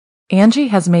Angie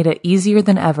has made it easier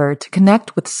than ever to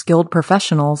connect with skilled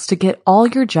professionals to get all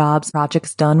your jobs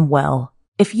projects done well.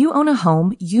 If you own a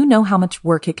home, you know how much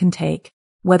work it can take,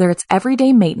 whether it's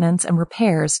everyday maintenance and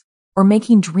repairs or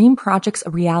making dream projects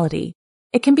a reality.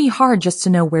 It can be hard just to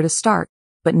know where to start,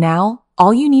 but now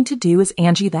all you need to do is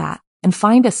Angie that and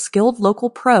find a skilled local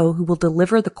pro who will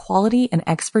deliver the quality and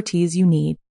expertise you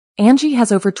need. Angie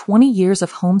has over 20 years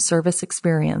of home service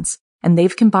experience, and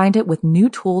they've combined it with new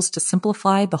tools to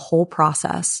simplify the whole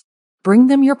process. Bring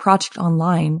them your project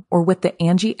online or with the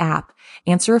Angie app,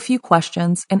 answer a few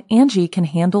questions, and Angie can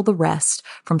handle the rest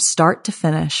from start to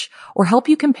finish or help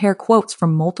you compare quotes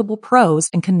from multiple pros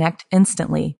and connect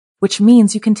instantly, which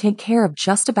means you can take care of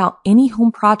just about any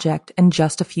home project in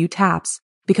just a few taps.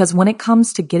 Because when it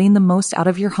comes to getting the most out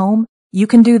of your home, you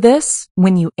can do this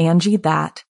when you Angie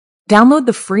that. Download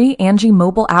the free Angie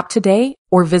mobile app today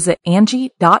or visit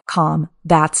Angie.com.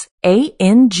 That's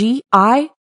ANGI.com.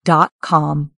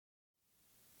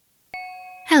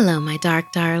 Hello, my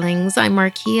dark darlings. I'm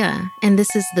Markia, and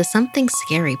this is the Something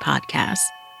Scary podcast.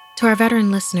 To our veteran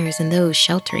listeners and those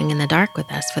sheltering in the dark with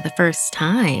us for the first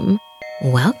time,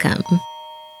 welcome.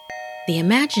 The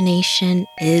imagination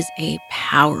is a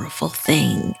powerful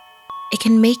thing. It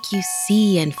can make you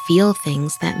see and feel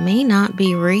things that may not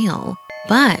be real,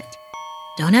 but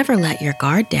don't ever let your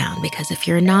guard down, because if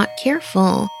you're not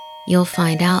careful, you'll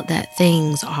find out that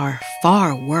things are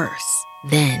far worse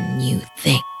than you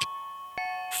think.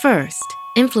 First,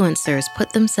 influencers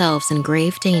put themselves in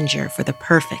grave danger for the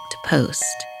perfect post.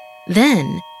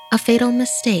 Then, a fatal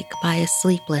mistake by a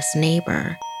sleepless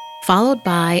neighbor, followed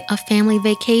by a family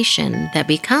vacation that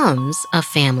becomes a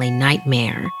family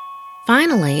nightmare.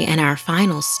 Finally, in our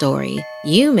final story,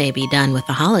 you may be done with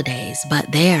the holidays,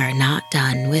 but they're not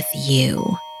done with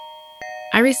you.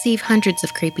 I receive hundreds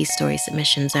of creepy story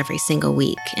submissions every single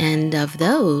week, and of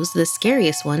those, the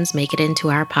scariest ones make it into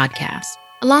our podcast,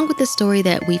 along with the story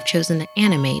that we've chosen to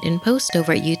animate and post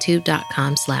over at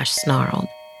youtube.com/snarled.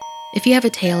 If you have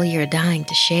a tale you're dying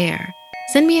to share,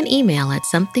 send me an email at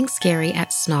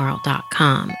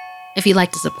somethingscary@snarl.com. If you'd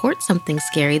like to support Something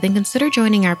Scary, then consider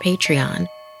joining our Patreon.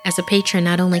 As a patron,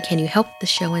 not only can you help the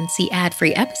show and see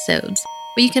ad-free episodes,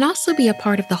 but you can also be a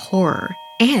part of the horror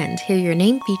and hear your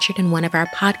name featured in one of our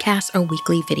podcasts or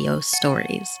weekly video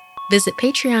stories. Visit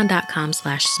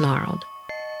patreon.com/snarled.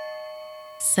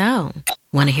 So,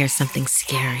 want to hear something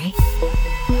scary?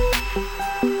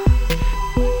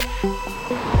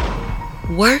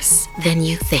 Worse than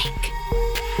you think.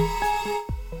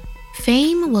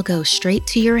 Fame will go straight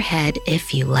to your head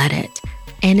if you let it.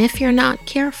 And if you're not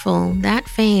careful, that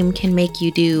fame can make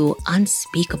you do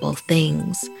unspeakable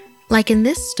things. Like in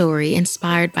this story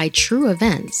inspired by true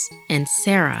events in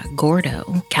Cerro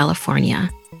Gordo, California.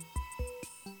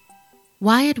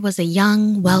 Wyatt was a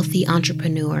young, wealthy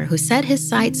entrepreneur who set his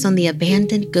sights on the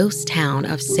abandoned ghost town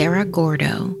of Cerro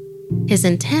Gordo. His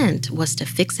intent was to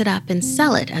fix it up and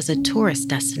sell it as a tourist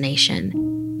destination.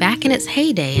 Back in its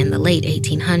heyday in the late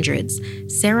 1800s,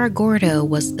 Cerro Gordo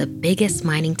was the biggest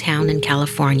mining town in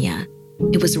California.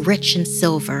 It was rich in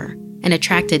silver and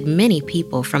attracted many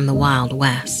people from the Wild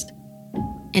West.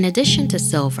 In addition to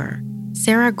silver,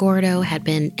 Cerro Gordo had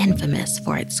been infamous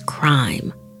for its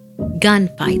crime.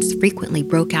 Gunfights frequently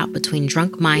broke out between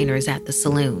drunk miners at the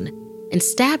saloon, and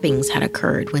stabbings had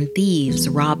occurred when thieves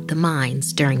robbed the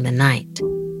mines during the night.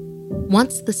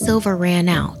 Once the silver ran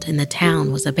out and the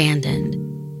town was abandoned,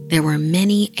 there were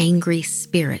many angry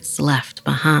spirits left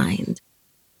behind.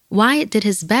 Wyatt did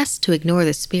his best to ignore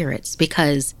the spirits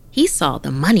because he saw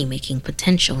the money-making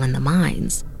potential in the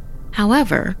mines.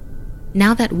 However,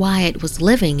 now that Wyatt was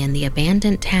living in the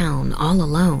abandoned town all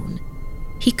alone,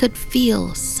 he could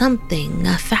feel something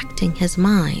affecting his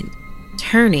mind,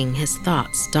 turning his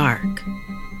thoughts dark.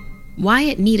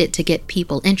 Wyatt needed to get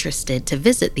people interested to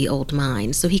visit the old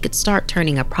mine so he could start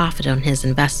turning a profit on his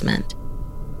investment.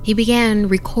 He began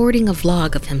recording a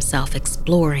vlog of himself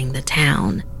exploring the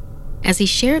town. As he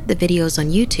shared the videos on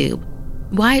YouTube,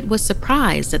 Wyatt was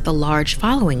surprised at the large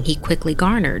following he quickly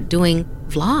garnered, doing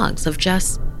vlogs of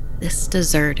just this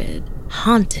deserted,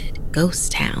 haunted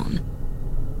ghost town.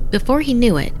 Before he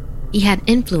knew it, he had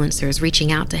influencers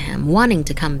reaching out to him, wanting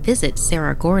to come visit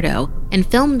Cerro Gordo and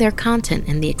film their content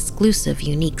in the exclusive,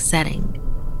 unique setting.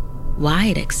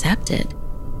 Wyatt accepted,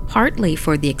 partly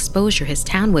for the exposure his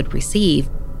town would receive,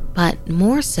 but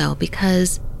more so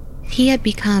because he had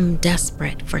become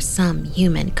desperate for some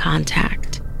human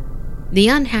contact. The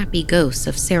unhappy ghosts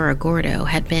of Cerro Gordo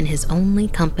had been his only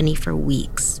company for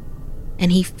weeks,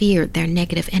 and he feared their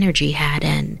negative energy had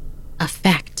an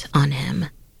effect on him.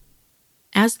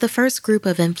 As the first group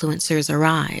of influencers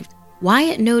arrived,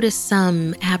 Wyatt noticed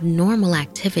some abnormal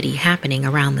activity happening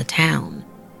around the town.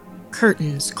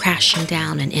 Curtains crashing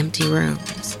down in empty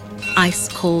rooms,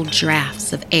 ice-cold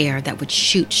drafts of air that would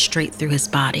shoot straight through his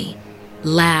body,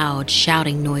 loud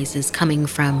shouting noises coming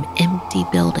from empty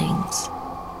buildings.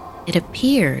 It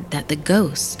appeared that the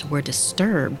ghosts were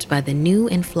disturbed by the new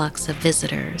influx of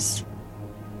visitors.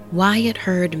 Wyatt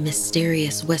heard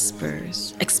mysterious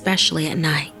whispers, especially at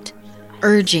night,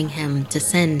 urging him to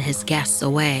send his guests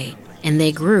away, and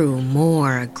they grew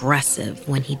more aggressive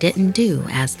when he didn't do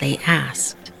as they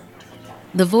asked.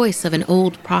 The voice of an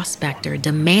old prospector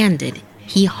demanded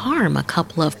he harm a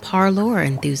couple of parlour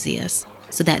enthusiasts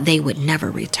so that they would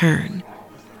never return.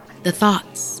 The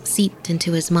thoughts seeped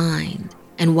into his mind,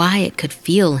 and Wyatt could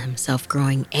feel himself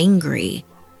growing angry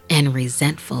and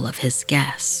resentful of his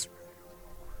guests.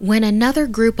 When another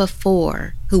group of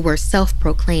 4, who were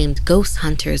self-proclaimed ghost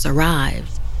hunters,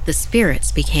 arrived, the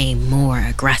spirits became more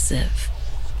aggressive.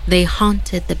 They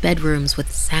haunted the bedrooms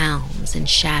with sounds and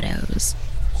shadows.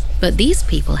 But these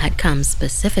people had come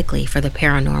specifically for the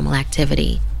paranormal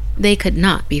activity. They could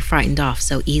not be frightened off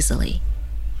so easily.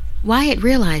 Wyatt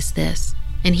realized this,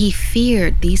 and he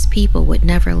feared these people would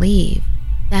never leave,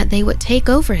 that they would take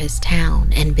over his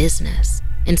town and business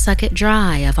and suck it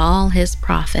dry of all his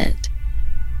profit.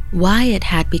 Wyatt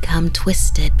had become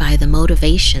twisted by the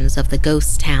motivations of the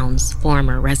ghost town's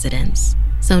former residents.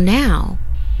 So now,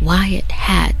 Wyatt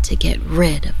had to get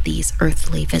rid of these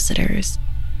earthly visitors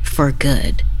for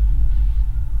good.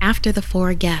 After the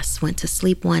 4 guests went to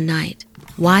sleep one night,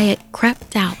 Wyatt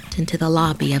crept out into the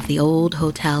lobby of the old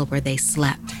hotel where they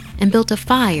slept and built a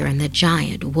fire in the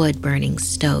giant wood-burning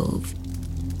stove.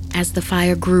 As the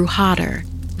fire grew hotter,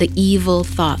 the evil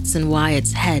thoughts in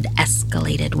Wyatt's head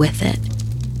escalated with it.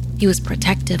 He was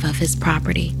protective of his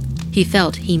property. He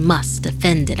felt he must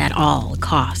defend it at all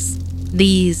costs.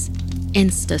 These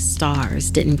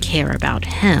Insta-stars didn't care about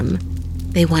him.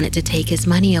 They wanted to take his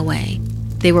money away.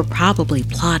 They were probably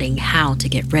plotting how to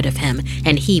get rid of him,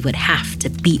 and he would have to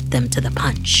beat them to the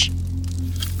punch.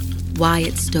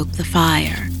 Wyatt stoked the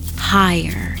fire,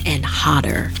 higher and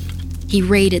hotter. He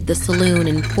raided the saloon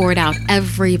and poured out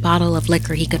every bottle of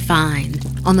liquor he could find,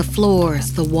 on the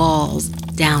floors, the walls,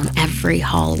 down every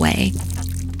hallway.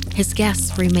 His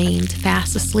guests remained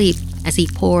fast asleep as he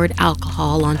poured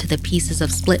alcohol onto the pieces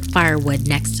of split firewood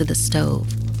next to the stove,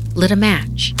 lit a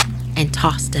match, and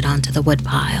tossed it onto the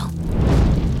woodpile.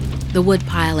 The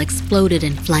woodpile exploded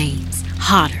in flames,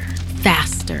 hotter,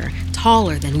 faster,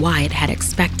 taller than Wyatt had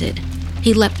expected.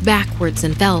 He leapt backwards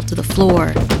and fell to the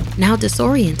floor. Now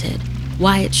disoriented,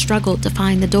 Wyatt struggled to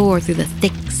find the door through the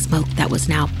thick smoke that was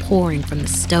now pouring from the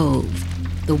stove,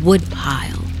 the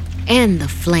woodpile, and the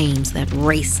flames that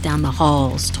raced down the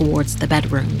halls towards the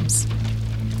bedrooms.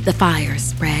 The fire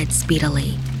spread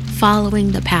speedily,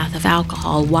 following the path of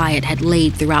alcohol Wyatt had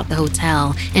laid throughout the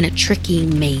hotel in a tricky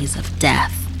maze of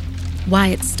death.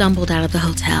 Wyatt stumbled out of the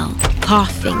hotel,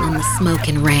 coughing on the smoke,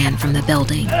 and ran from the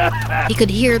building. He could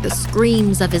hear the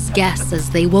screams of his guests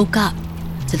as they woke up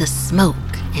to the smoke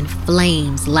and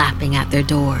flames lapping at their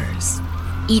doors.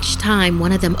 Each time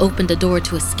one of them opened a door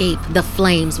to escape, the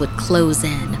flames would close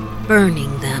in,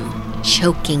 burning them,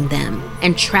 choking them,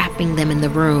 and trapping them in the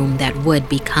room that would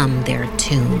become their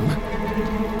tomb.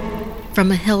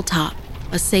 From a hilltop,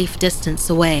 a safe distance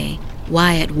away,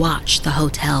 Wyatt watched the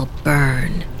hotel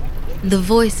burn. The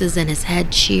voices in his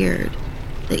head cheered.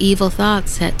 The evil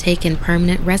thoughts had taken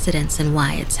permanent residence in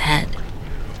Wyatt's head.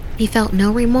 He felt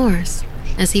no remorse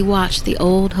as he watched the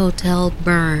old hotel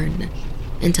burn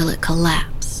until it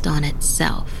collapsed on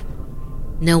itself.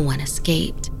 No one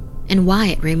escaped, and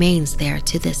Wyatt remains there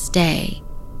to this day,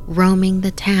 roaming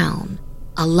the town,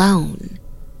 alone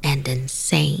and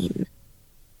insane.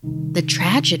 The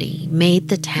tragedy made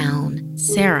the town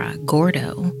Cerro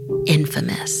Gordo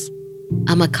infamous,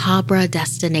 a macabre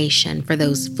destination for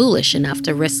those foolish enough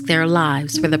to risk their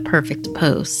lives for the perfect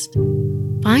post.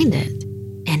 Find it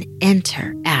and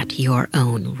enter at your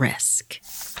own risk.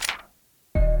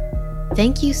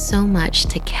 Thank you so much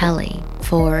to Kelly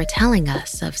for telling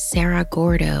us of Cerro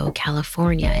Gordo,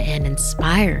 California, and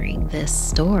inspiring this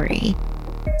story.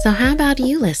 So how about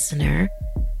you, listener?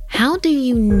 How do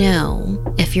you know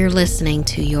if you're listening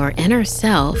to your inner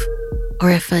self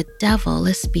or if a devil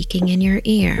is speaking in your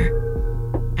ear?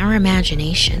 Our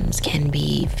imaginations can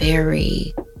be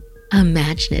very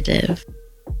imaginative.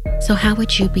 So how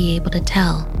would you be able to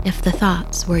tell if the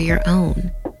thoughts were your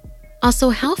own? Also,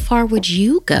 how far would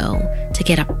you go to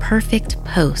get a perfect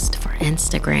post for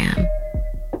Instagram?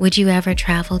 Would you ever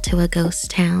travel to a ghost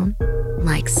town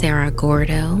like Cerro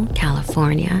Gordo,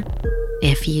 California?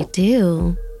 If you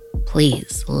do,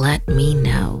 please let me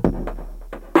know.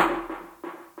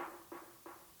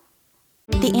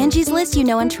 Angie's List you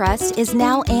know and trust is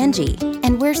now Angie,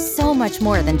 and we're so much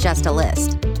more than just a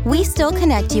list. We still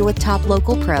connect you with top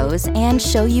local pros and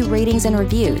show you ratings and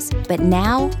reviews, but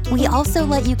now we also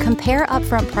let you compare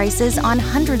upfront prices on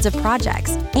hundreds of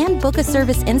projects and book a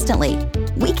service instantly.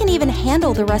 We can even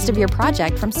handle the rest of your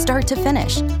project from start to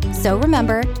finish. So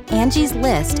remember, Angie's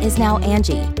List is now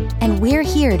Angie, and we're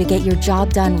here to get your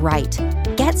job done right.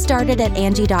 Get started at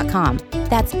Angie.com.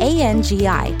 That's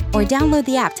ANGI, or download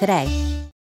the app today.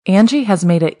 Angie has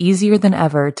made it easier than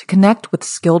ever to connect with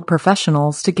skilled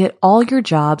professionals to get all your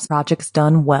jobs projects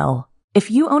done well.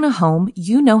 If you own a home,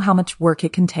 you know how much work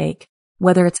it can take,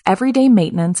 whether it's everyday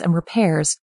maintenance and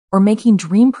repairs or making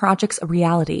dream projects a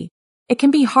reality. It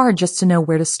can be hard just to know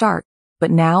where to start,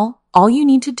 but now all you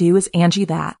need to do is Angie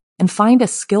that and find a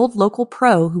skilled local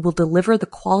pro who will deliver the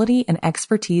quality and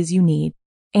expertise you need.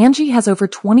 Angie has over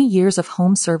 20 years of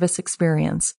home service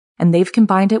experience, and they've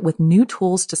combined it with new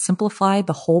tools to simplify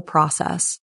the whole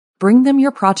process. Bring them your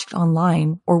project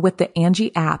online or with the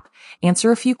Angie app,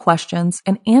 answer a few questions,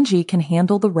 and Angie can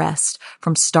handle the rest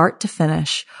from start to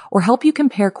finish, or help you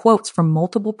compare quotes from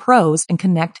multiple pros and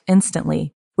connect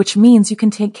instantly, which means you can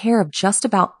take care of just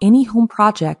about any home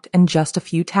project in just a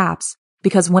few taps.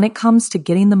 Because when it comes to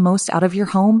getting the most out of your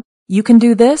home, you can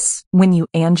do this when you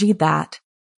Angie that.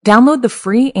 Download the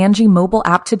free Angie mobile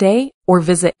app today or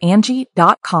visit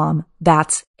Angie.com.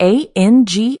 That's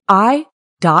ANGI.com.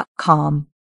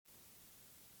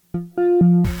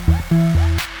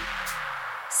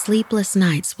 Sleepless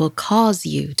nights will cause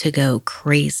you to go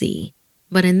crazy.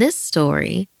 But in this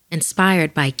story,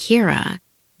 inspired by Kira,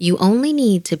 you only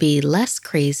need to be less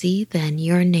crazy than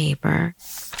your neighbor.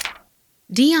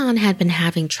 Dion had been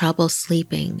having trouble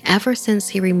sleeping ever since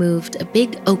he removed a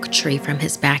big oak tree from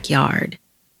his backyard.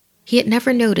 He had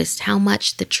never noticed how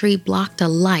much the tree blocked a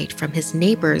light from his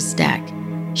neighbor's deck,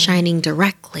 shining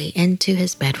directly into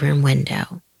his bedroom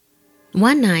window.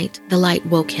 One night, the light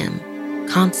woke him,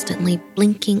 constantly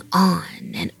blinking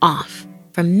on and off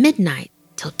from midnight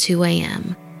till 2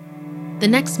 a.m. The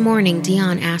next morning,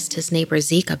 Dion asked his neighbor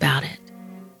Zeke about it.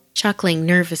 Chuckling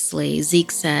nervously,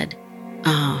 Zeke said,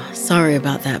 "Oh, sorry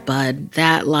about that, bud.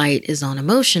 That light is on a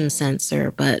motion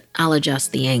sensor, but I'll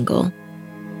adjust the angle."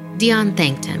 Dion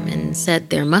thanked him and said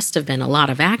there must have been a lot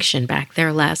of action back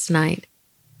there last night.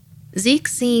 Zeke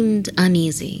seemed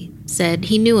uneasy, said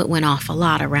he knew it went off a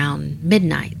lot around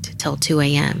midnight till 2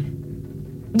 a.m.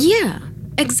 "Yeah,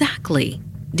 exactly,"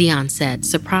 Dion said,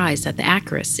 surprised at the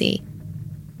accuracy.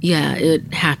 "Yeah,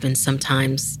 it happens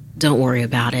sometimes. Don't worry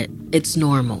about it. It's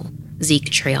normal," Zeke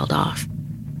trailed off.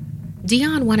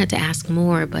 Dion wanted to ask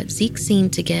more, but Zeke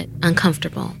seemed to get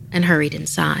uncomfortable and hurried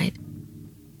inside.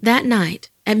 That night,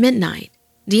 at midnight,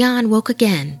 Dion woke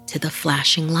again to the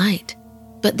flashing light.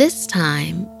 But this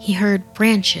time, he heard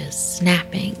branches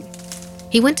snapping.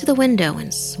 He went to the window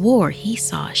and swore he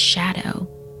saw a shadow.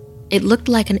 It looked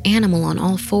like an animal on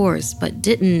all fours, but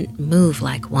didn't move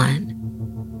like one.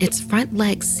 Its front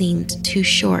legs seemed too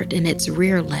short and its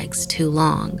rear legs too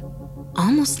long.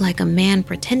 Almost like a man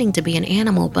pretending to be an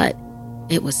animal, but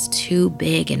it was too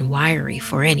big and wiry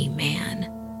for any man.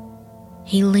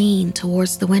 He leaned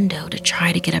towards the window to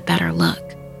try to get a better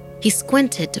look. He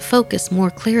squinted to focus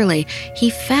more clearly. He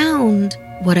found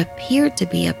what appeared to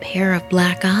be a pair of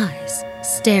black eyes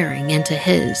staring into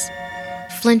his.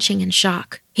 Flinching in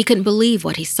shock, he couldn't believe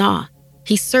what he saw.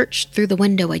 He searched through the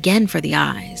window again for the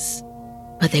eyes,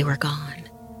 but they were gone.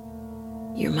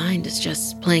 "Your mind is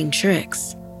just playing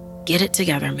tricks. Get it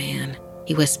together, man,"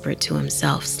 he whispered to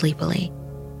himself sleepily.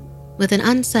 With an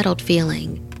unsettled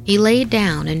feeling, he laid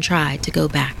down and tried to go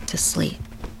back to sleep.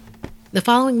 The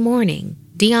following morning,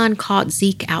 Dion caught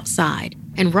Zeke outside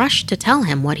and rushed to tell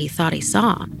him what he thought he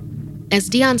saw. As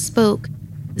Dion spoke,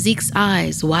 Zeke's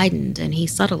eyes widened and he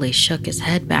subtly shook his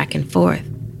head back and forth.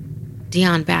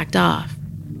 Dion backed off.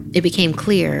 It became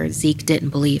clear Zeke didn't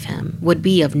believe him, would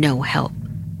be of no help.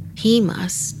 He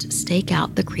must stake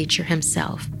out the creature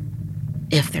himself,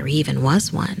 if there even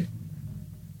was one.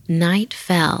 Night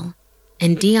fell,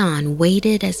 and Dion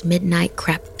waited as midnight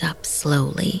crept up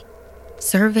slowly.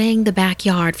 Surveying the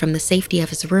backyard from the safety of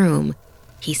his room,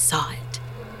 he saw it.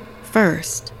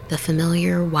 First, the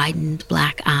familiar widened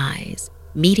black eyes,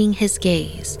 meeting his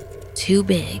gaze, too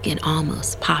big and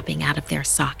almost popping out of their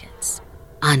sockets,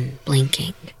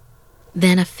 unblinking.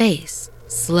 Then a face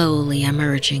slowly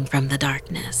emerging from the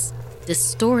darkness,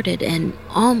 distorted and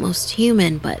almost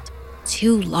human, but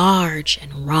too large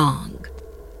and wrong.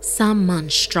 Some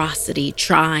monstrosity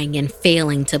trying and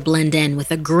failing to blend in with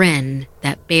a grin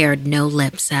that bared no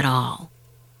lips at all.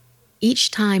 Each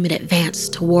time it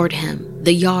advanced toward him,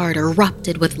 the yard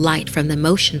erupted with light from the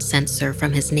motion sensor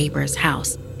from his neighbor's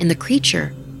house, and the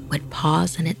creature would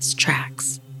pause in its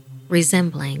tracks,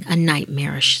 resembling a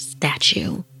nightmarish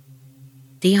statue.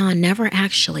 Dion never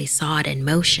actually saw it in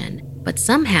motion, but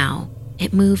somehow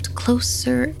it moved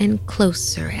closer and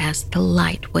closer as the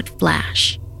light would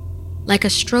flash, like a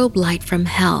strobe light from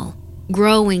hell,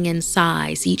 growing in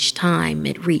size each time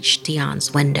it reached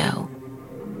Dion's window.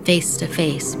 Face to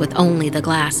face with only the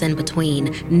glass in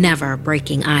between, never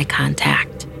breaking eye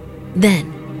contact.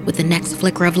 Then, with the next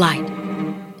flicker of light,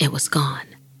 it was gone.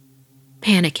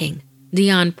 Panicking,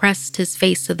 Dion pressed his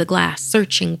face to the glass,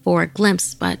 searching for a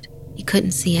glimpse, but he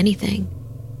couldn't see anything.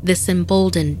 This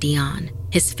emboldened Dion.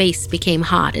 His face became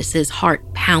hot as his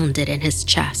heart pounded in his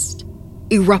chest.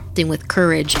 Erupting with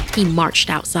courage, he marched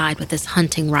outside with his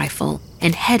hunting rifle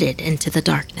and headed into the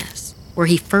darkness, where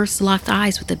he first locked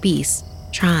eyes with the beast,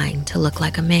 trying to look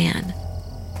like a man.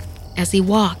 As he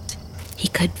walked, he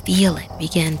could feel it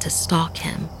begin to stalk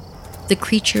him. The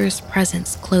creature's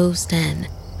presence closed in,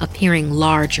 appearing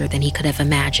larger than he could have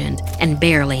imagined and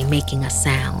barely making a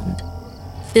sound.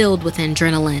 Filled with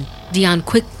adrenaline, Dion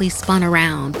quickly spun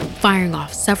around, firing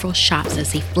off several shots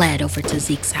as he fled over to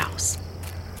Zeke's house.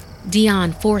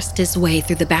 Dion forced his way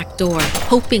through the back door,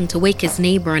 hoping to wake his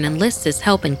neighbor and enlist his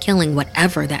help in killing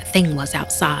whatever that thing was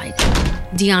outside.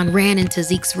 Dion ran into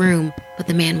Zeke's room, but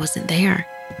the man wasn't there.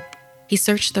 He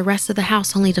searched the rest of the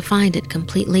house only to find it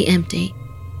completely empty.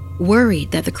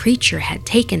 Worried that the creature had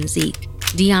taken Zeke,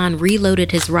 Dion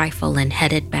reloaded his rifle and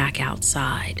headed back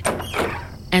outside.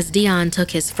 As Dion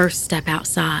took his first step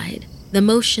outside, the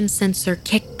motion sensor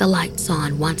kicked the lights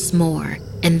on once more,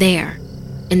 and there,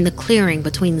 in the clearing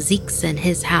between Zeke's and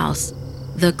his house,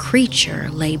 the creature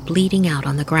lay bleeding out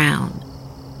on the ground.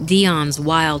 Dion's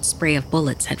wild spray of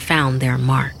bullets had found their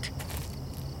mark.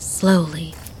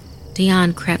 Slowly,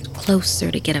 Dion crept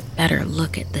closer to get a better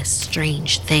look at this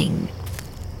strange thing.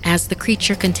 As the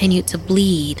creature continued to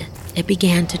bleed, it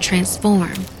began to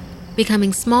transform,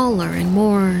 becoming smaller and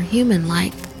more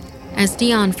human-like. As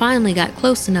Dion finally got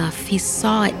close enough, he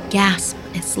saw it gasp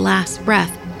its last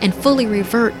breath and fully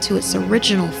revert to its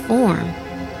original form,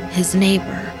 his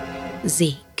neighbor,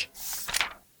 Zeke.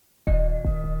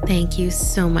 Thank you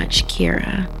so much,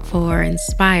 Kira, for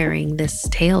inspiring this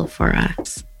tale for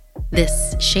us,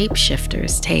 this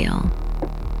shapeshifter's tale.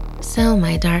 So,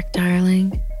 my dark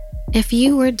darling, if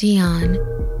you were Dion,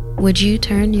 would you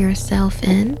turn yourself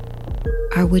in?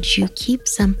 Or would you keep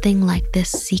something like this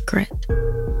secret?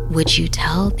 Would you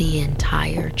tell the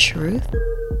entire truth?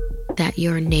 That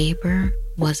your neighbor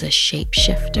was a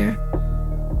shapeshifter?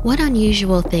 What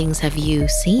unusual things have you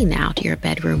seen out your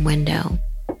bedroom window?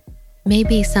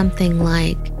 Maybe something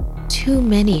like too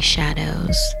many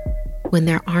shadows when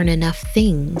there aren't enough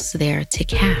things there to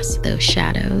cast those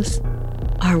shadows.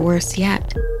 Or worse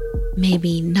yet,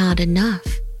 maybe not enough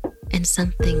and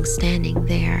something standing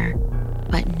there,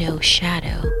 but no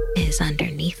shadow is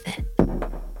underneath it.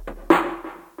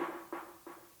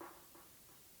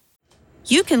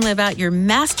 You can live out your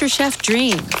MasterChef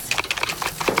dreams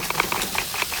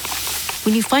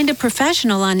when you find a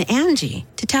professional on Angie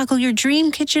to tackle your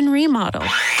dream kitchen remodel.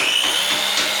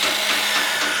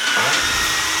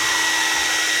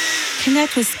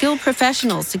 Connect with skilled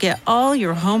professionals to get all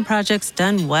your home projects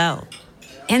done well.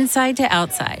 Inside to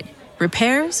outside,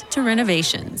 repairs to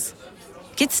renovations.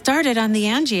 Get started on the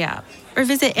Angie app or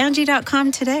visit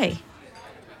Angie.com today.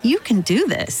 You can do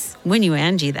this when you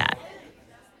Angie that.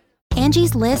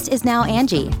 Angie's List is now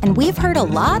Angie, and we've heard a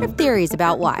lot of theories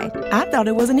about why. I thought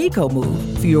it was an eco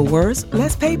move. Fewer words,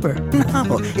 less paper.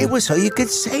 No, it was so you could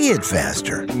say it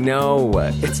faster. No,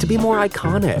 it's to be more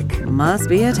iconic. Must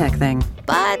be a tech thing.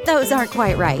 But those aren't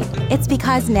quite right. It's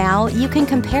because now you can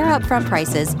compare upfront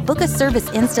prices, book a service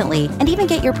instantly, and even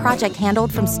get your project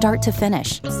handled from start to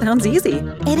finish. Sounds easy.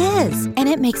 It is, and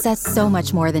it makes us so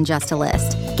much more than just a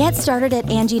list. Get started at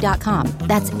Angie.com.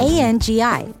 That's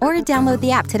ANGI, or download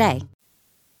the app today.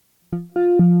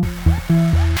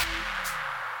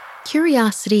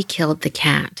 Curiosity killed the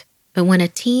cat, but when a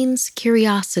teen's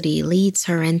curiosity leads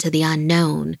her into the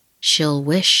unknown, she'll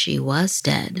wish she was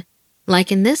dead.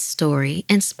 Like in this story,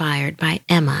 inspired by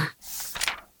Emma.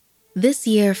 This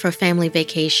year for family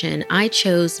vacation, I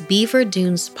chose Beaver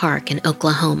Dunes Park in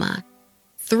Oklahoma.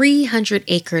 300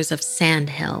 acres of sand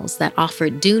hills that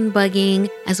offered dune buggying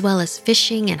as well as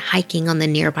fishing and hiking on the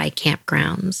nearby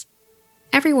campgrounds.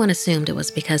 Everyone assumed it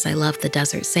was because I loved the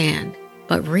desert sand,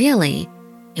 but really,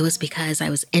 it was because I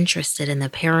was interested in the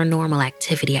paranormal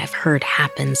activity I've heard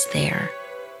happens there.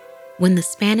 When the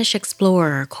Spanish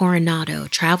explorer Coronado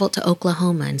traveled to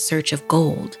Oklahoma in search of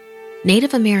gold,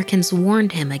 Native Americans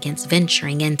warned him against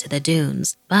venturing into the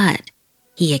dunes, but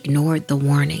he ignored the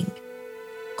warning.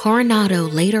 Coronado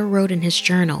later wrote in his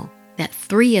journal that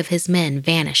 3 of his men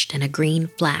vanished in a green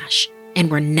flash and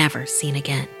were never seen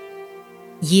again.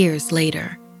 Years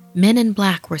later, men in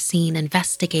black were seen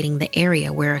investigating the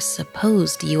area where a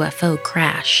supposed UFO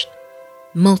crashed.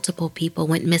 Multiple people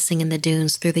went missing in the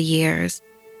dunes through the years.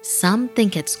 Some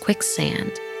think it's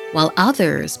quicksand, while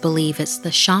others believe it's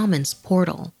the shaman's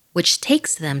portal, which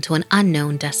takes them to an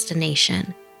unknown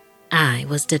destination. I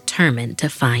was determined to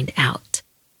find out.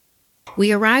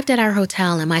 We arrived at our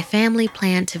hotel and my family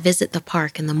planned to visit the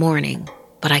park in the morning,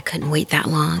 but I couldn't wait that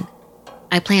long.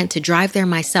 I planned to drive there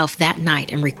myself that night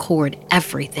and record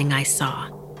everything I saw.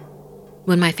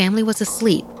 When my family was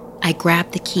asleep, I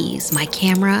grabbed the keys, my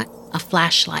camera, a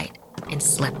flashlight, and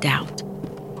slipped out.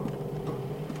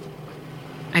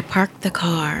 I parked the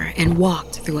car and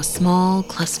walked through a small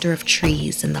cluster of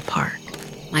trees in the park,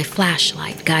 my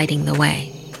flashlight guiding the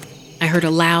way. I heard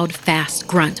a loud, fast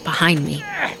grunt behind me.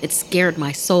 It scared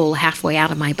my soul halfway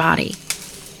out of my body.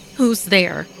 "Who's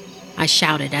there?" I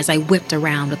shouted as I whipped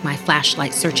around with my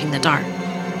flashlight searching the dark.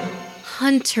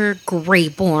 "Hunter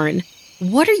Grayborn,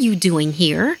 what are you doing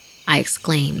here?" I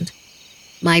exclaimed.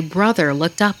 My brother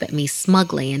looked up at me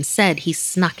smugly and said he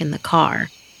snuck in the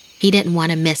car. He didn't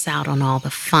want to miss out on all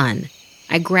the fun.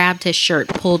 I grabbed his shirt,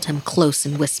 pulled him close,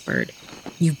 and whispered,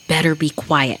 "You better be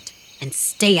quiet and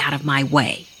stay out of my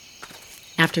way."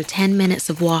 After 10 minutes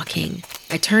of walking,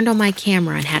 I turned on my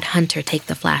camera and had Hunter take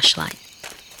the flashlight.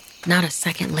 Not a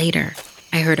second later,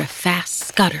 I heard a fast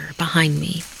scutter behind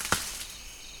me.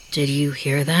 "Did you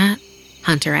hear that?"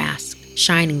 Hunter asked,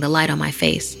 shining the light on my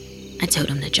face. I told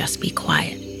him to just be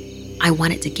quiet. I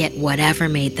wanted to get whatever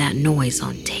made that noise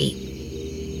on tape.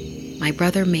 My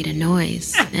brother made a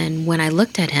noise, and when I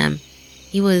looked at him,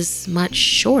 he was much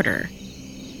shorter.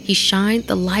 He shined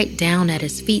the light down at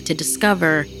his feet to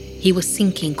discover he was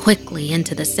sinking quickly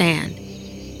into the sand.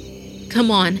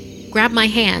 "Come on, grab my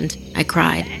hand," I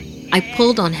cried. I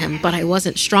pulled on him, but I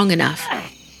wasn't strong enough.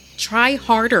 "Try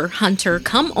harder, Hunter,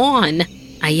 come on,"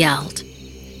 I yelled.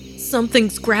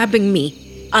 "Something's grabbing me.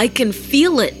 I can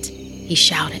feel it," he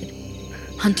shouted.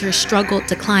 Hunter struggled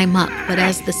to climb up, but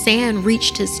as the sand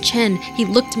reached his chin, he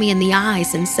looked me in the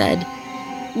eyes and said,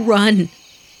 "Run."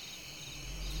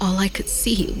 All I could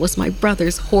see was my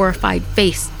brother's horrified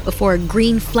face before a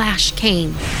green flash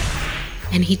came,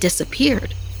 and he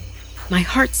disappeared. My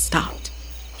heart stopped.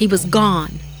 He was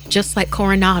gone, just like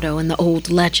Coronado in the old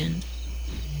legend.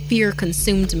 Fear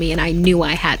consumed me, and I knew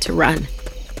I had to run.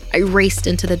 I raced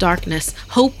into the darkness,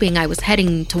 hoping I was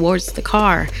heading towards the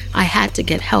car. I had to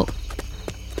get help.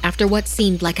 After what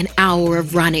seemed like an hour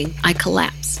of running, I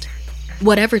collapsed.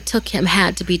 Whatever took him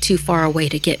had to be too far away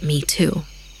to get me too.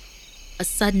 A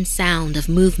sudden sound of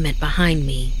movement behind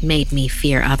me made me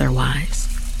fear otherwise.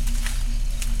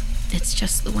 "It's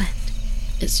just the wind.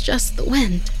 It's just the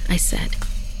wind," I said.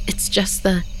 "It's just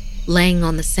the..." Laying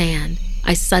on the sand,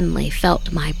 I suddenly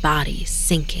felt my body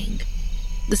sinking.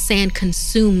 The sand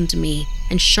consumed me,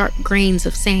 and sharp grains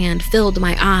of sand filled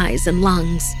my eyes and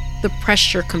lungs. The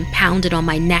pressure compounded on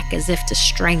my neck as if to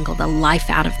strangle the life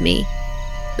out of me.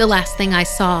 The last thing I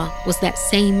saw was that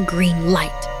same green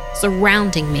light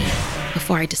surrounding me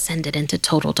before I descended into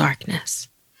total darkness.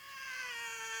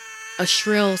 A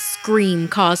shrill scream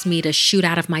caused me to shoot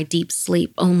out of my deep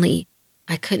sleep, only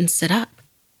I couldn't sit up.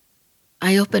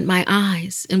 I opened my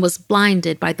eyes and was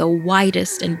blinded by the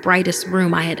widest and brightest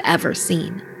room I had ever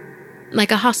seen.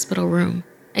 Like a hospital room,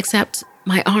 except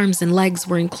my arms and legs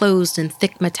were enclosed in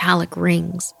thick metallic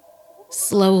rings.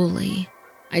 Slowly,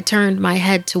 I turned my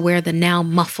head to where the now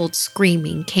muffled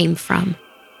screaming came from.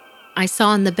 I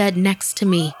saw in the bed next to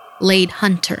me laid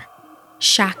Hunter,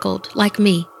 shackled like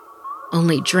me,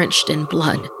 only drenched in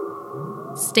blood.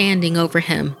 Standing over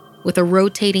him, with a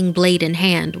rotating blade in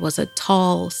hand, was a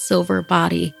tall, silver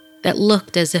body that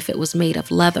looked as if it was made of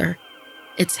leather.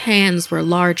 Its hands were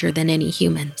larger than any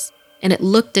human's, and it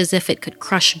looked as if it could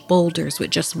crush boulders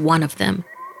with just one of them.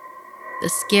 The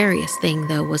scariest thing,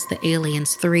 though, was the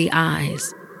alien's 3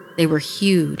 eyes. They were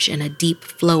huge and a deep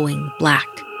flowing black.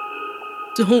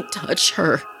 "Don't touch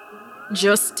her.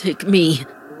 Just take me,"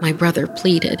 my brother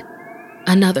pleaded.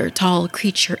 Another tall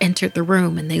creature entered the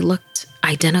room and they looked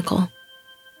identical.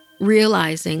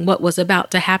 Realizing what was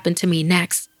about to happen to me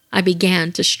next, I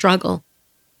began to struggle.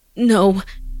 "No,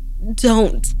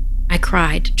 don't," I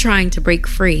cried, trying to break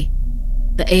free.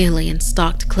 The alien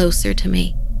stalked closer to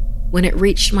me. When it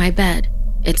reached my bed,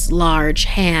 its large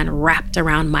hand wrapped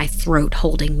around my throat,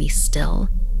 holding me still.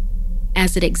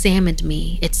 As it examined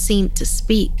me, it seemed to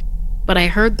speak, but I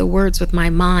heard the words with my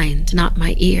mind, not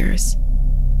my ears.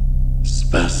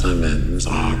 "Specimens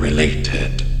are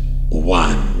related.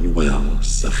 One will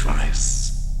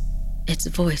suffice," its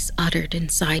voice uttered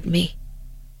inside me.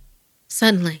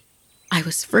 Suddenly, I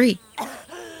was free.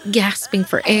 Gasping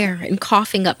for air and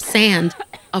coughing up sand,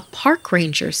 a park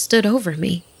ranger stood over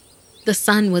me. The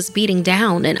sun was beating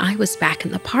down and I was back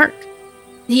in the park.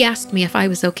 He asked me if I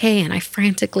was okay, and I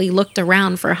frantically looked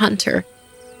around for Hunter.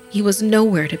 He was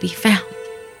nowhere to be found,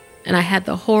 and I had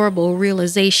the horrible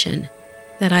realization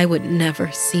that I would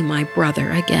never see my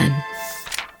brother again.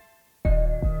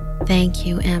 Thank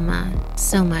you, Emma,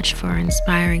 so much for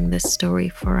inspiring this story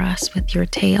for us with your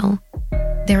tale.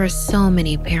 There are so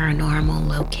many paranormal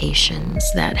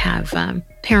locations that have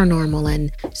paranormal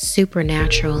and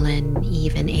supernatural and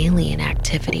even alien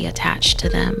activity attached to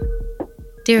them.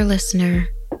 Dear listener,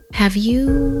 have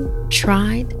you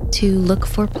tried to look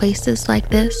for places like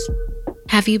this?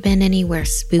 Have you been anywhere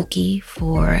spooky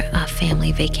for a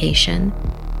family vacation?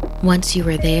 Once you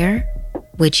were there,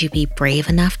 would you be brave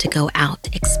enough to go out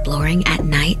exploring at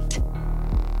night?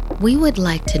 We would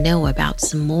like to know about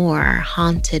some more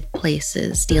haunted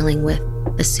places dealing with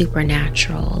the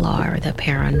supernatural or the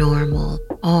paranormal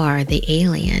or the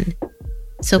alien.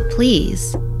 So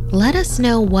please, let us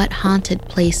know what haunted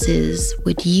places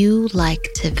would you like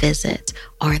to visit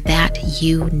or that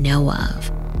you know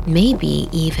of. Maybe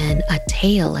even a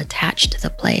tale attached to the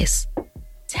place.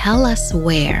 Tell us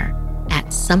where at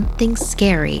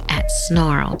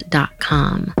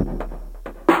somethingscary@snarled.com.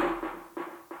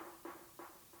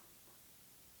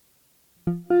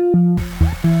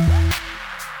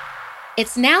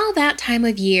 It's now that time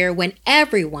of year when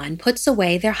everyone puts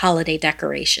away their holiday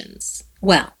decorations.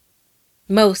 Well,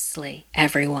 mostly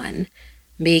everyone.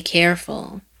 Be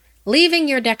careful. Leaving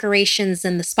your decorations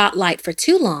in the spotlight for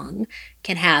too long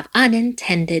can have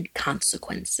unintended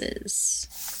consequences.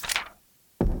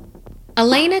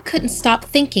 Elena couldn't stop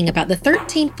thinking about the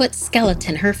 13-foot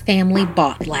skeleton her family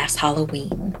bought last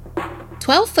Halloween.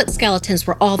 12-foot skeletons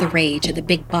were all the rage at the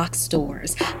big box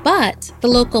stores, but the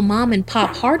local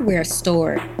mom-and-pop hardware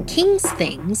store, King's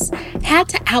Things, had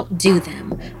to outdo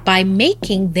them by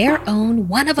making their own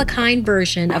one-of-a-kind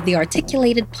version of the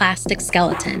articulated plastic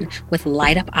skeleton with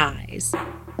light-up eyes.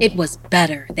 It was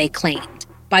better, they claimed,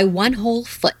 by one whole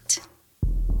foot.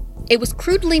 It was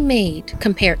crudely made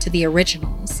compared to the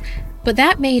originals, but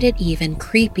that made it even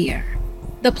creepier.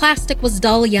 The plastic was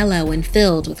dull yellow and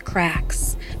filled with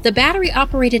cracks. The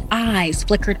battery-operated eyes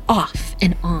flickered off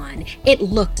and on. It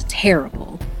looked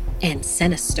terrible and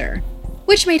sinister,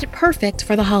 which made it perfect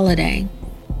for the holiday.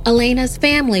 Elena's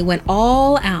family went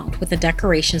all out with the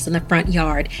decorations in the front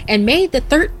yard and made the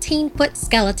 13-foot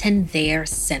skeleton their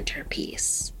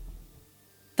centerpiece.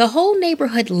 The whole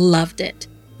neighborhood loved it,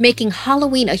 making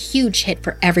Halloween a huge hit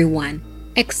for everyone,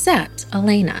 except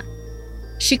Elena.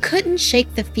 She couldn't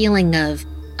shake the feeling of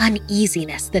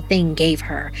uneasiness the thing gave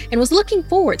her and was looking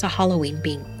forward to Halloween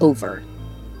being over.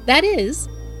 That is,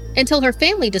 until her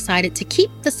family decided to keep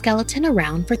the skeleton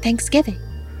around for Thanksgiving.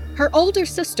 Her older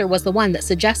sister was the one that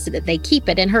suggested that they keep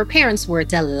it, and her parents were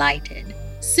delighted.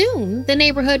 Soon, the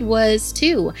neighborhood was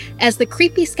too, as the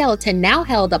creepy skeleton now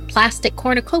held a plastic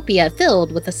cornucopia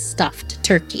filled with a stuffed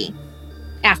turkey.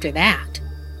 After that,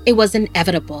 it was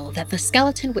inevitable that the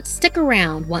skeleton would stick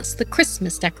around once the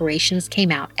Christmas decorations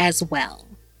came out as well.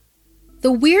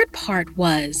 The weird part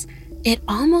was, it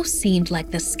almost seemed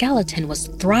like the skeleton was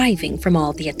thriving from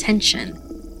all the attention.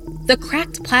 The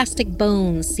cracked plastic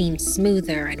bones seemed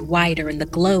smoother and wider in the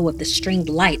glow of the stringed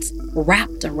lights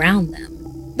wrapped around them.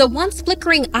 The once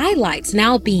flickering eye lights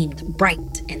now beamed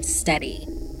bright and steady.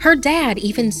 Her dad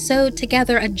even sewed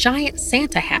together a giant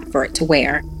Santa hat for it to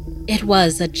wear. It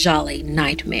was a jolly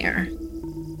nightmare.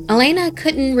 Elena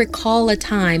couldn't recall a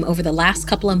time over the last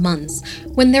couple of months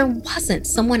when there wasn't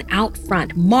someone out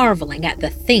front marveling at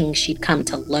the thing she'd come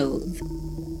to loathe.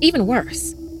 Even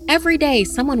worse, every day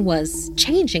someone was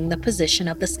changing the position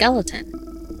of the skeleton.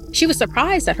 She was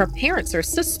surprised that her parents or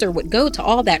sister would go to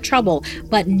all that trouble,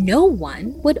 but no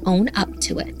one would own up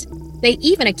to it. They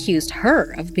even accused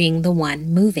her of being the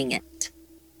one moving it.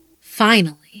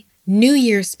 Finally, New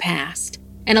Year's passed,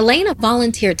 and Elena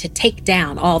volunteered to take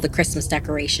down all the Christmas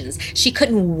decorations. She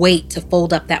couldn't wait to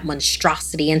fold up that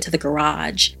monstrosity into the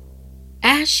garage.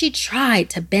 As she tried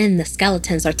to bend the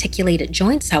skeleton's articulated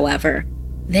joints, however,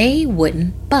 they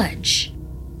wouldn't budge.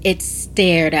 It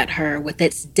stared at her with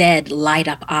its dead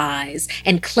light-up eyes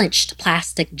and clenched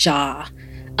plastic jaw.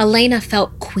 Elena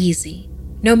felt queasy.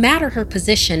 No matter her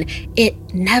position, it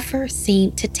never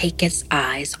seemed to take its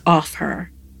eyes off her.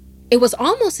 It was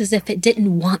almost as if it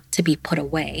didn't want to be put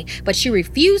away, but she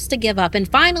refused to give up and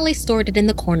finally stored it in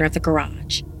the corner of the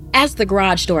garage. As the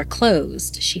garage door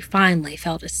closed, she finally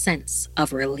felt a sense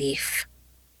of relief.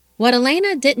 What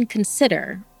Elena didn't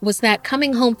consider was that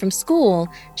coming home from school,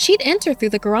 she'd enter through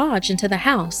the garage into the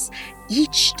house.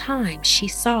 each time she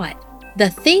saw it, the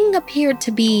thing appeared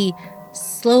to be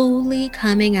slowly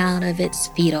coming out of its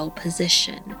fetal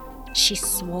position. She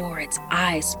swore its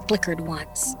eyes flickered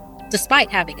once,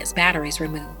 despite having its batteries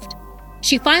removed.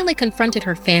 She finally confronted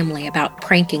her family about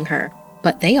pranking her,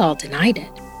 but they all denied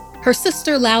it. Her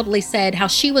sister loudly said how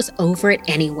she was over it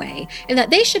anyway, and that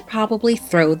they should probably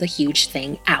throw the huge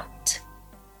thing out.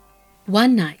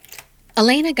 One night,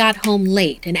 Elena got home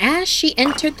late, and as she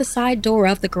entered the side door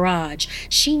of the garage,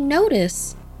 she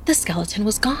noticed the skeleton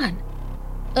was gone.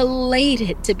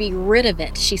 Elated to be rid of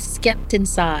it, she skipped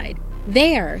inside.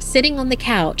 There, sitting on the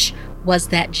couch, was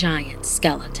that giant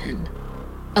skeleton.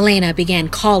 Elena began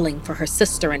calling for her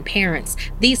sister and parents.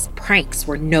 These pranks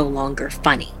were no longer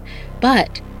funny,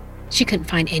 but she couldn't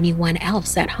find anyone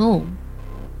else at home.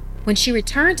 When she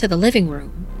returned to the living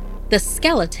room, the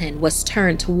skeleton was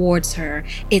turned towards her,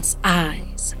 its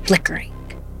eyes flickering.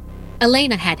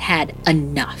 Elena had had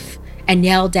enough and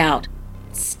yelled out,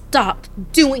 "Stop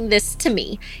doing this to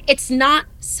me. It's not..."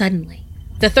 Suddenly,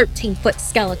 the 13-foot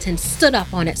skeleton stood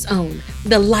up on its own.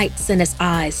 The lights in its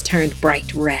eyes turned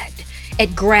bright red.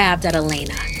 It grabbed at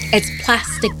Elena. Its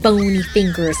plastic bony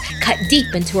fingers cut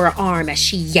deep into her arm as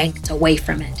she yanked away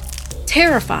from it.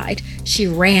 Terrified, she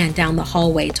ran down the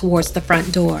hallway towards the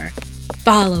front door.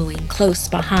 Following close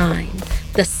behind,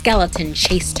 the skeleton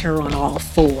chased her on all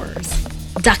fours,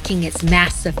 ducking its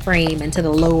massive frame into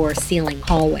the lower ceiling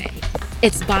hallway.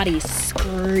 Its body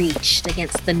screeched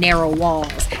against the narrow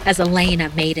walls as Elena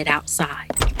made it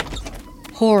outside.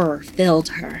 Horror filled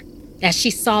her as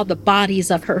she saw the bodies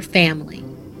of her family,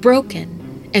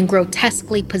 broken and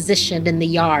grotesquely positioned in the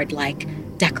yard like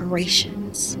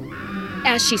decorations.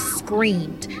 As she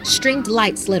screamed, stringed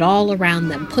lights lit all around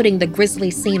them, putting the grisly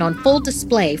scene on full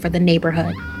display for the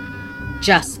neighborhood.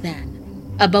 Just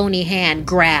then, a bony hand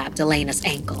grabbed Elena's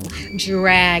ankle,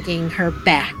 dragging her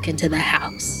back into the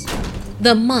house.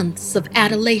 The months of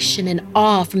adulation and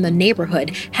awe from the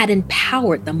neighborhood had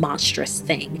empowered the monstrous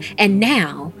thing, and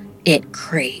now it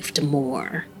craved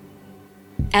more.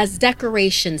 As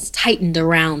decorations tightened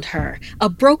around her, a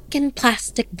broken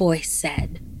plastic voice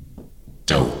said,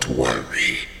 "Don't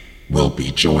worry. We'll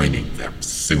be joining them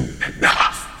soon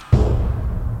enough."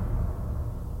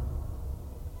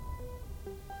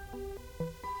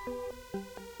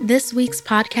 This week's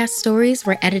podcast stories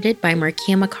were edited by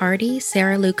Markia McCarty,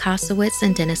 Sarah Lou Kosowitz,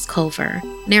 and Dennis Culver.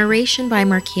 Narration by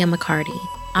Markia McCarty.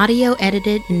 Audio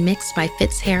edited and mixed by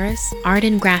Fitz Harris. Art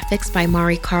and graphics by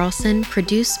Mari Carlson.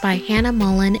 Produced by Hannah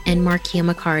Mullen and Markia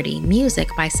McCarty. Music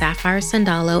by Sapphire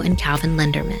Sandalo and Calvin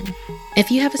Linderman. If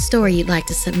you have a story you'd like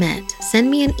to submit, send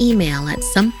me an email at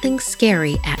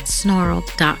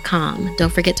somethingscary@snarled.com.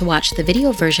 Don't forget to watch the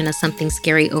video version of Something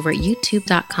Scary over at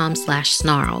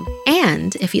youtube.com/snarled.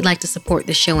 And if you'd like to support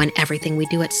the show and everything we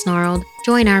do at Snarled,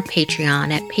 join our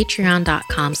Patreon at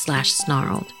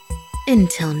patreon.com/snarled.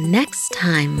 Until next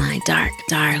time, my dark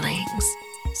darlings,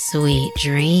 sweet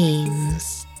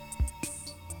dreams.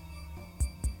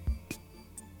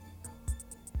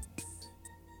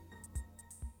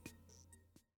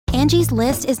 Angie's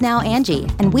List is now Angie,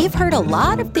 and we've heard a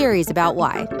lot of theories about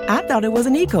why. I thought it was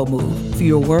an eco move.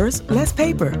 Fewer words, less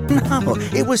paper. No,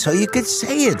 it was so you could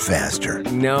say it faster.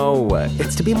 No,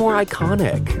 it's to be more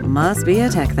iconic. Must be a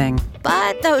tech thing.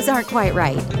 But those aren't quite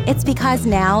right. It's because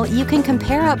now you can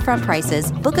compare upfront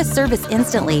prices, book a service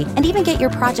instantly, and even get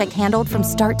your project handled from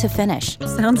start to finish.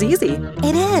 Sounds easy.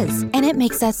 It is, and it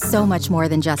makes us so much more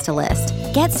than just a list.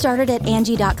 Get started at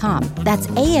Angie.com. That's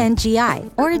ANGI,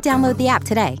 or download the app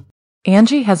today.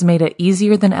 Angie has made it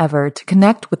easier than ever to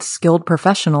connect with skilled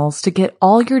professionals to get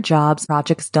all your jobs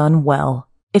projects done well.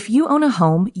 If you own a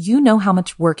home, you know how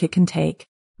much work it can take,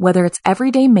 whether it's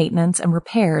everyday maintenance and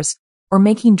repairs or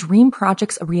making dream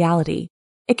projects a reality.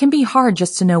 It can be hard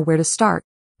just to know where to start,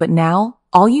 but now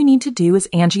all you need to do is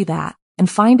Angie that and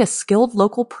find a skilled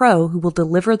local pro who will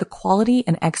deliver the quality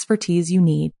and expertise you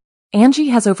need. Angie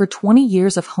has over 20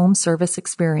 years of home service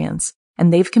experience, and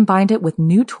they've combined it with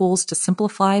new tools to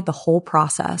simplify the whole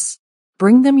process.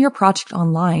 Bring them your project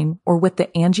online or with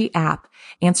the Angie app,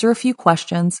 answer a few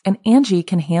questions, and Angie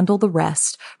can handle the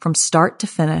rest from start to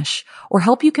finish, or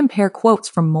help you compare quotes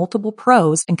from multiple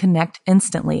pros and connect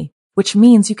instantly, which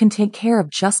means you can take care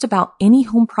of just about any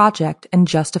home project in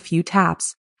just a few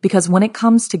taps. Because when it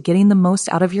comes to getting the most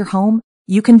out of your home,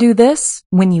 you can do this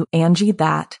when you Angie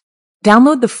that.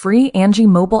 Download the free Angie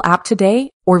mobile app today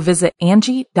or visit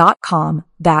Angie.com.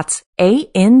 That's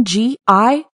ANGI.com.